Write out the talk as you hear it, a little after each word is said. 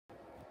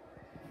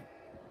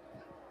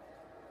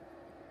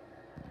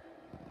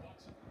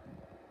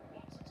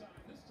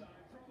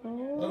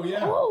Oh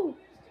yeah. Oh,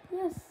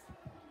 yes.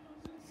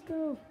 Let's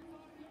go.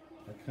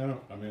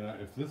 I mean,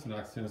 if this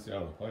knocks Tennessee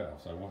out of the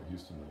playoffs, I want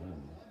Houston to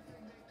win.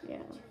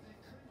 Yeah.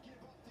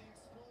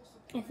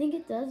 I think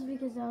it does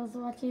because I was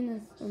watching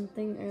this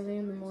thing earlier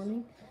in the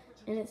morning,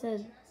 and it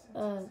said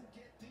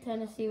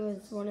Tennessee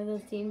was one of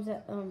those teams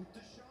that On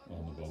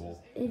the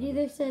bubble. it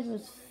either said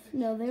was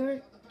no, they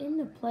were in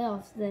the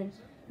playoffs then,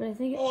 but I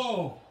think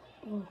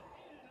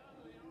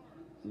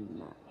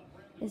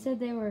it said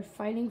they were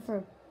fighting for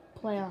a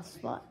playoff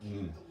spot.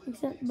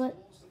 But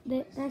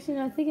they actually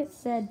no, I think it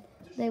said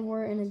they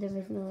were in a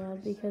divisional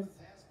round because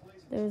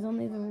there was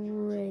only the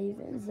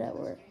Ravens that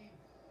were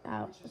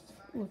out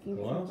looking.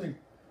 Well, I don't think.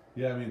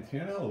 Yeah, I mean,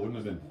 Tannehill wouldn't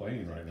have been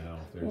playing right now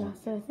if there's. Yeah,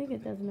 so I think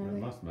it does matter.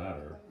 It must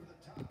matter.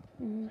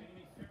 Mm-hmm.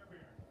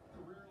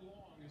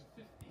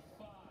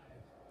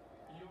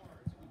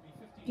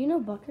 Do you know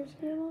Bucker's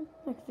career long?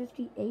 Like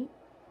 58?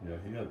 Yeah,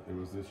 he had. It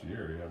was this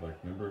year. He had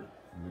remember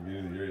in the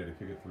beginning of the year he had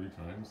to kick it 3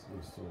 times. It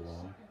was so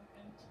long.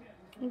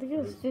 I think it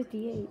was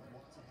 58.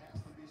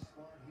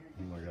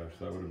 Oh my gosh,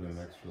 that would have been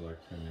an extra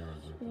 10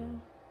 yards. Right yeah.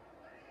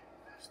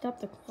 Stop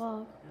the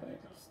clock, but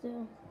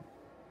still.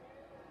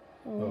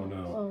 Oh no!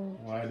 Oh.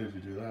 Why did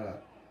you do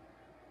that?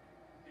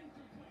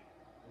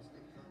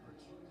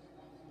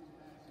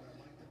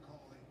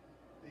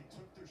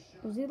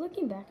 Was he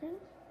looking back at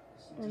it?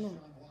 Or no?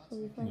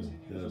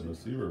 The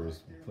receiver was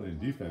playing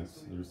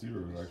defense. The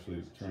receiver was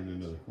actually turned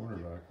into the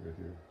cornerback right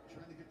here.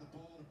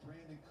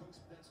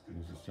 He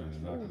was just trying to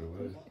knock it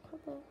away.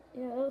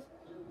 Yeah, it was.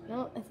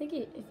 No, I think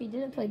if he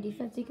didn't play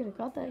defense, he could have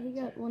caught that. He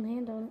got one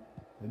hand on it.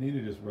 They need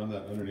to just run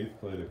that underneath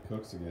play to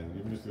Cooks again,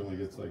 even if he only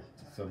gets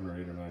 7 or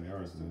 8 or 9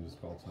 yards, and then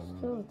just call timeout.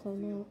 Still a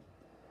timeout.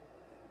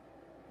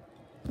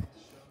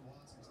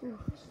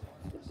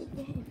 Good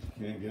game.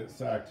 Can't get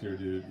sacked here,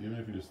 dude. Even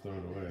if you just throw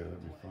it away,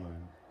 that'd be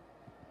fine.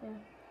 Yeah.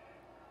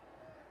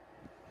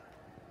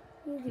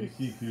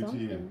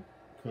 QT and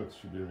Cooks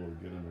should be able to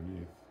get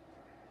underneath.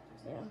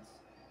 Yeah.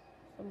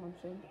 Someone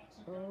should.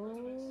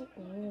 Oh.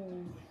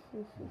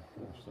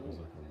 Gosh, that was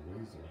like a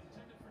laser.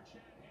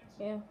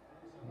 Yeah.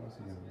 How was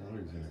he going to know he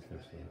was going to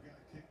catch that?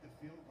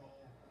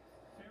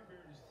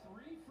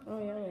 Oh,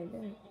 yeah, they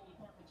did.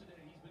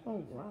 Oh,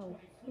 wow.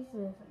 This is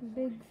a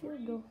big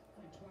field goal.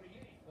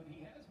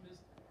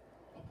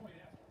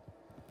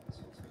 This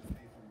one's going to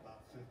be from about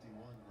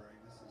 51, Greg.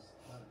 This is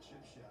not a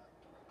chip shot.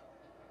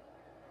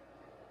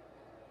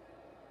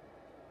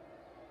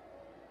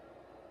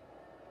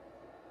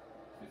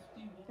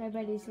 I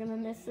bet he's going to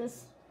miss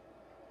this.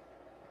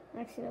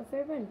 Actually, no,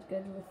 Fairbairn's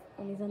good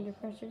when he's under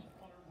pressure.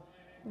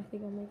 I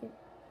think I'll make it.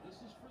 This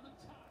is where the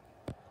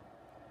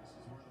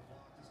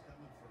block is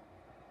coming from.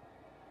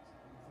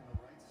 From the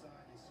right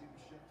side, you see him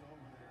shift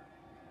over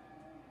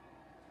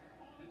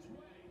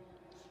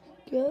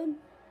there. Good.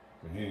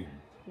 Bang.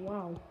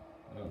 Wow.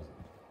 That was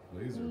a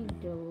laser He beam.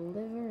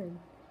 delivered.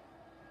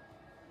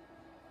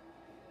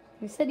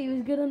 He said he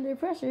was good under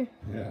pressure.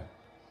 Yeah.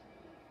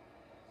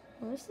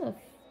 Well, there's still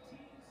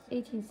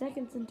 18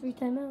 seconds and 3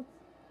 timeouts.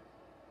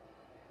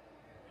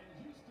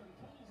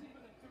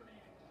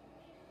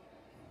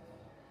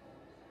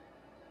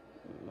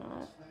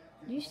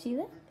 Do you see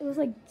that? It was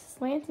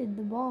slanted,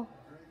 the ball.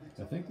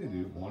 I think they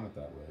do want it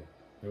that way.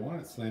 They want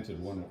it slanted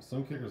one.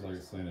 Some kickers like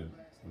it slanted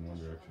in one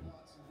direction.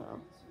 Oh.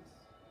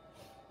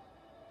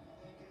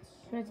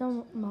 Should I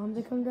tell Mom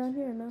to come down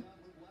here or no?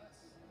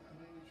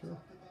 Sure.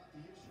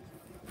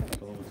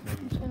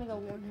 I'm just gonna go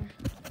warn her.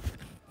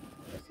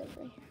 Just over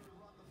here.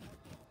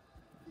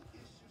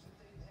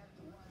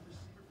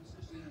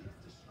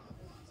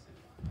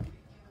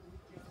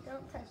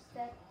 Don't touch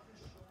that.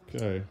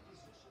 Okay.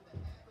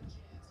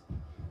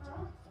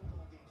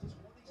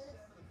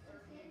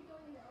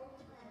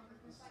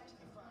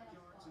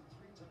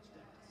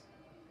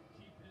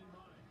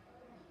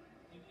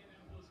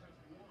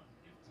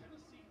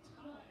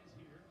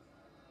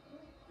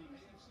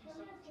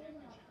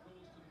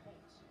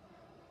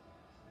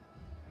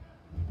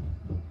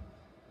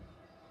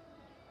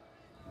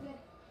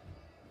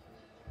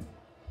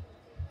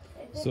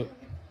 So,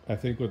 I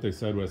think what they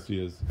said,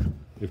 Westy, is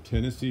if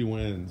Tennessee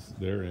wins,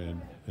 they're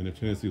in, and if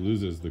Tennessee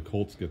loses, the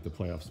Colts get the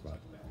playoff spot.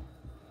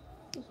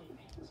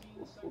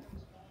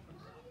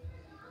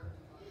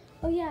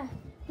 Oh yeah,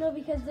 no,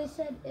 because they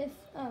said if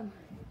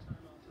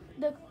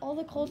all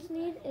the Colts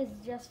need is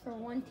just for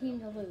one team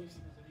to lose.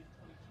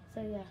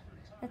 So yeah,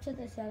 that's what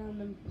they said on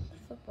the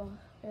football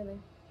earlier.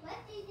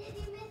 Westy, did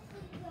you miss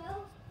the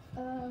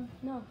throw?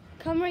 No.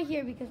 Come right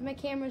here because my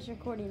camera's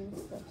recording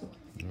this stuff.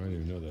 I didn't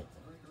even know that.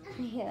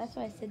 Yeah, that's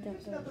why I said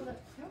don't go.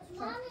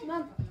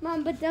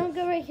 Mom, but don't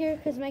go right here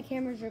because my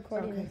camera's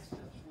recording this.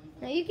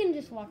 Now you can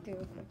just walk through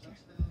real quick.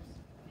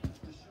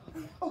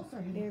 Oh,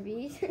 sorry.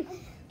 Bearbies.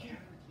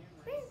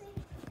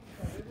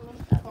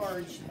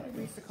 Barge.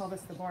 We used to call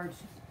this the barge.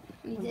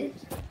 You did?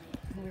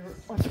 When we were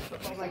watching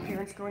football, my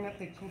parents growing up,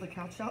 they pulled the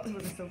couch out. It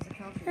was a sofa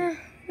couch.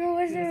 No,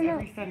 where's the It was remote?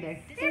 every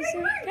Sunday.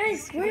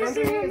 Guys, where's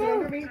the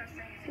remote?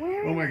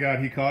 Where? Oh my God,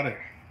 he caught it.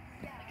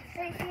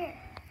 Right here.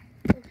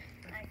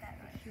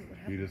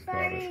 He just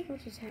caught it. What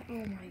just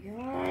happened? Oh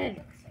my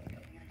God.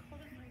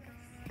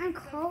 I'm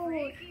cold.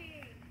 Okay.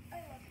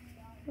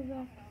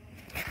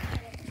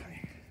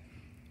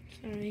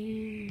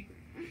 Sorry.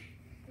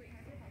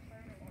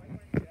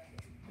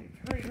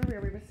 Hurry, hurry,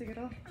 are we missing it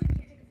all?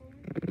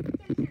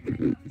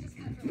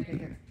 Okay,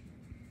 here.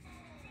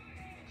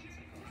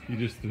 You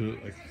just threw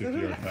it like 50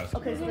 yards past.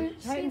 Okay, so the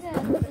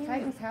the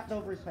Titans,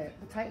 they'll replay it.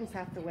 The Titans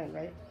have to win,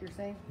 right? You're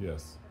saying?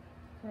 Yes.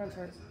 We're on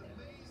chart.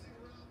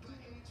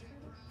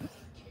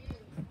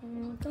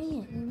 Oh,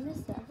 dang it, you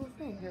missed that whole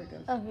thing. Here it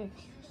goes. Okay.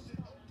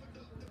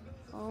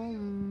 Oh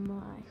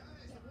my.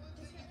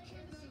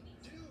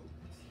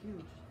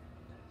 Huge.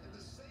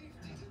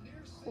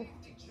 Oh.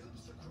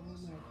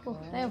 Oh Oh,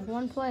 they have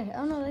one play.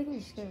 Oh no, they can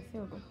just get a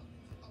field goal.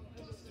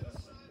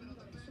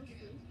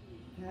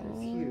 That Oh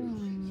is huge.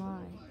 my.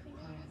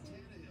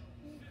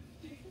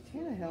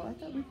 Tannehill, I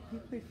thought he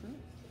played for us.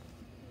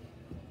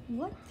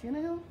 What?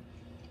 Tannehill?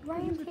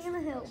 Ryan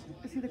Tannehill.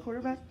 Is he the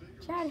quarterback?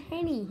 Chad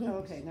Henne. Oh,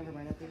 okay, never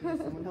mind. I think it was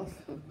someone else.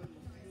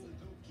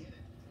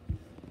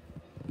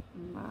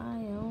 My,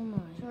 oh my.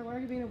 Charlie, why are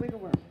you being a wiggle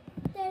worm?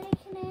 Daddy,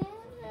 can I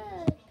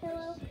have a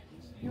pillow?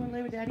 You want to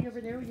lay with Daddy over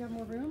there? You have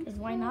more room? Is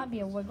why not be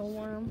a wiggle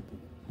worm?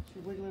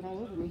 You're wiggling all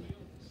over me.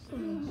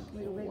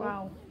 Wiggle, wiggle.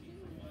 Wow.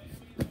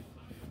 You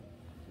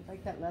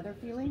like that leather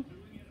feeling?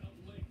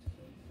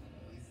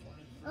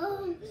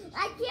 Oh,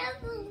 I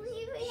can't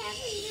believe we have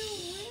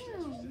a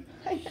new room.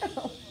 I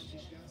know.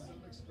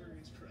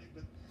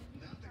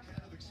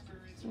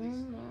 Oh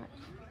my.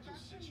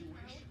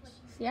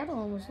 Seattle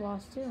almost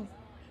lost too.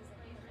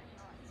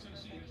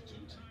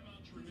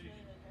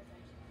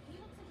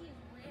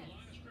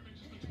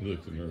 He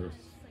looks nervous.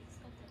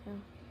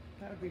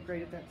 That would be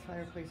great if that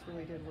fireplace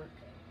really did work.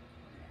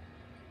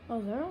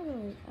 Oh, they're all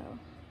really. Oh,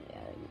 yeah,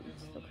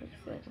 it's still pretty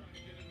good.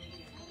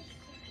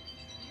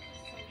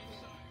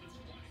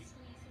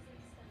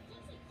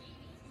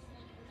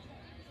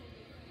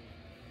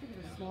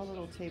 Look at a small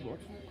little table.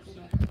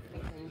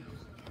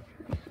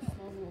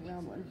 Small little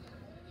round one.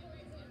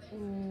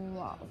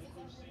 Wow.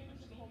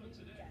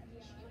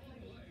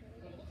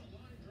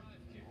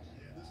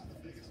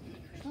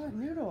 Oh,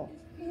 Noodle.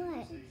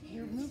 What?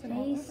 You're moving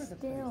all Stay over the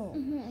still.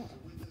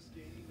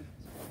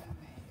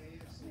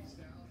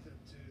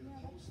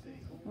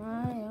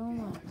 My, oh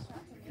my.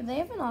 Do they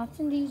have an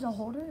option to use a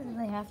holder, or do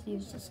they have to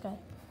use this guy?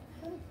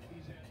 place.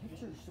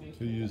 Pictures should we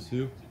To use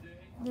who?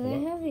 Do they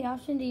What? have the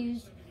option to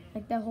use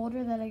like the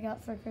holder that I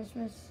got for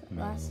Christmas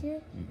last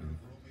year? Mm-mm.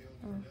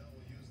 Oh.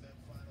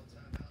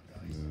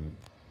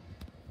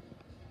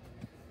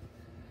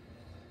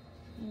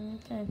 No.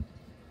 Okay.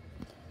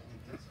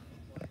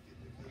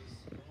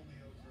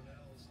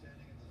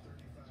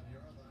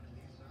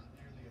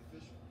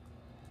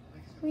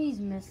 Please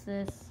miss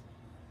this.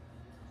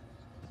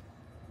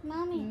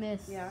 Mommy,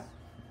 Miss. Yeah.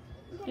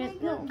 can I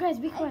Get, go? no, guys,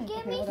 be quiet. Give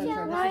Okay, me hold on, some.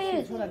 sorry. Quiet.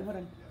 This is huge. Hold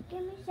on. Give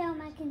me some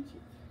mac and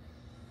cheese.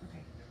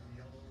 Okay.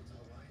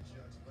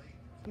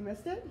 You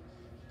missed it?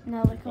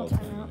 Now they call Oh,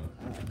 timeout.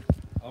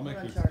 I'll make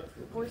We're on you chart.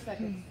 4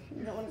 seconds.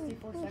 You don't want to see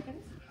 4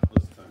 seconds?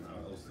 Let's time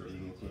out. I'll start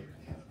real quick.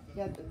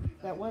 Yeah,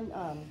 that one,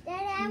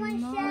 Daddy, I want to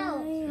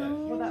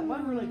show. well, that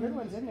one really good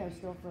one's in there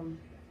still from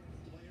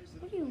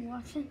What are you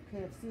watching?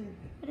 KFC.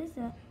 What is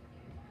that?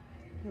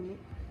 Here, me.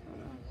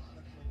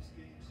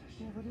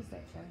 Yeah, what is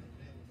that, Chad?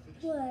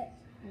 What?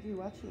 What are you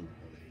watching?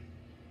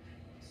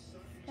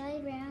 Sky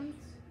Brown.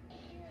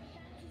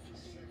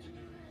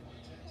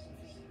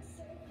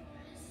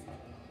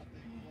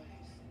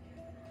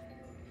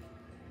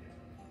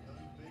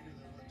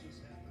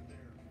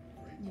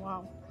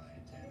 Wow.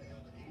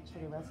 For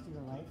the rest of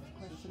your life?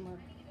 Question mark.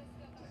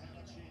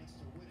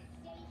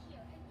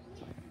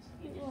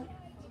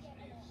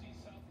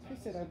 Who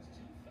said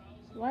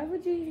Why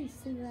would you even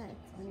say that?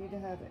 I need to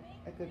have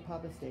a good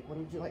papa steak. When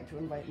would you like to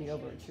invite me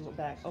over? And she wrote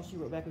back. All she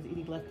wrote back was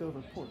eating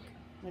leftover pork.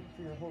 Like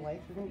for your whole life,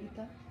 you're gonna eat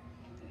that?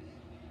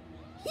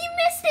 He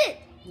missed it.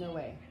 No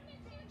way.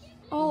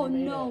 Oh, They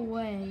made no it.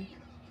 way.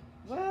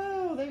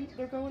 Whoa!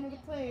 They're going to the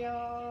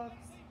playoffs.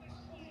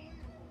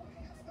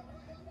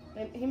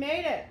 He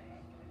made it.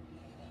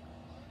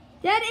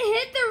 Dad,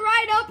 it hit the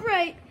right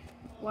upright.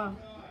 Wow.